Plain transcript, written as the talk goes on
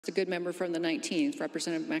It's a good member from the 19th,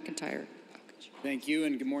 Representative McEntire. Thank you,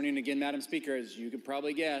 and good morning again, Madam Speaker. As you can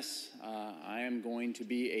probably guess, I am going to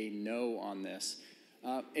be a no on this.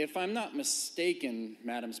 If I'm not mistaken,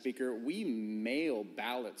 Madam Speaker, we mail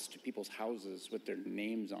ballots to people's houses with their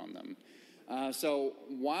names on them. So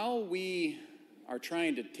while we are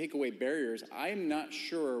trying to take away barriers, I'm not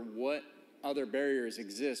sure what other barriers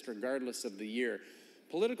exist regardless of the year.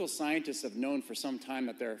 Political scientists have known for some time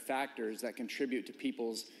that there are factors that contribute to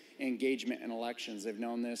people's engagement in elections. They've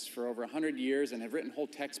known this for over 100 years and have written whole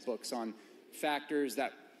textbooks on factors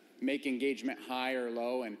that make engagement high or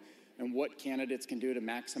low and what candidates can do to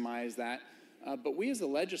maximize that. But we as a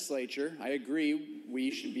legislature, I agree,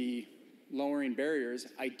 we should be lowering barriers.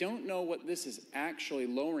 I don't know what this is actually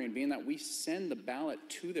lowering, being that we send the ballot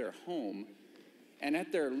to their home, and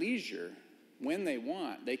at their leisure, when they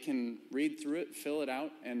want, they can read through it, fill it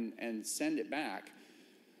out, and send it back.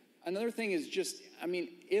 Another thing is just, I mean,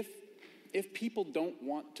 if people don't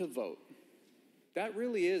want to vote, that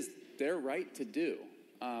really is their right to do.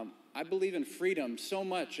 I believe in freedom so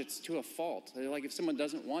much, it's to a fault. Like if someone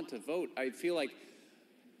doesn't want to vote, I feel like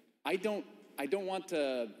I don't want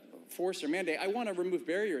to force or mandate. I want to remove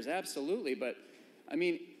barriers, absolutely, but I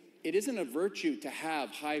mean, it isn't a virtue to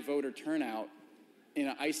have high voter turnout in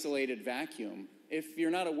an isolated vacuum. If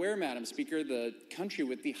you're not aware, Madam Speaker, the country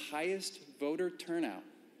with the highest voter turnout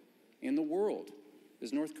in the world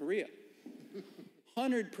is North Korea.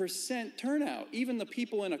 100% turnout. Even the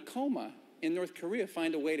people in a coma in North Korea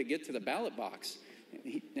find a way to get to the ballot box.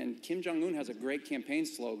 And Kim Jong-un has a great campaign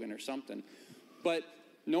slogan or something. But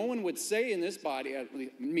no one would say in this body, at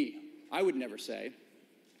least me, I would never say,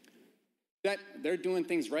 that they're doing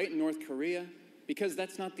things right in North Korea, because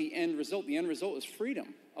that's not the end result. The end result is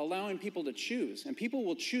freedom, allowing people to choose. And people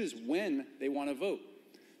will choose when they want to vote.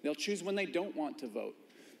 They'll choose when they don't want to vote.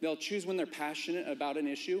 They'll choose when they're passionate about an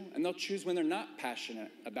issue, and they'll choose when they're not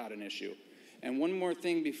passionate about an issue. And one more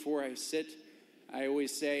thing before I sit, I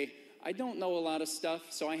always say, I don't know a lot of stuff,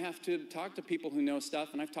 so I have to talk to people who know stuff,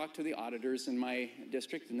 and I've talked to the auditors in my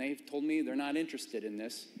district, and they've told me they're not interested in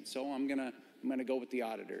this, so I'm gonna go with the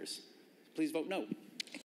auditors. Please vote no.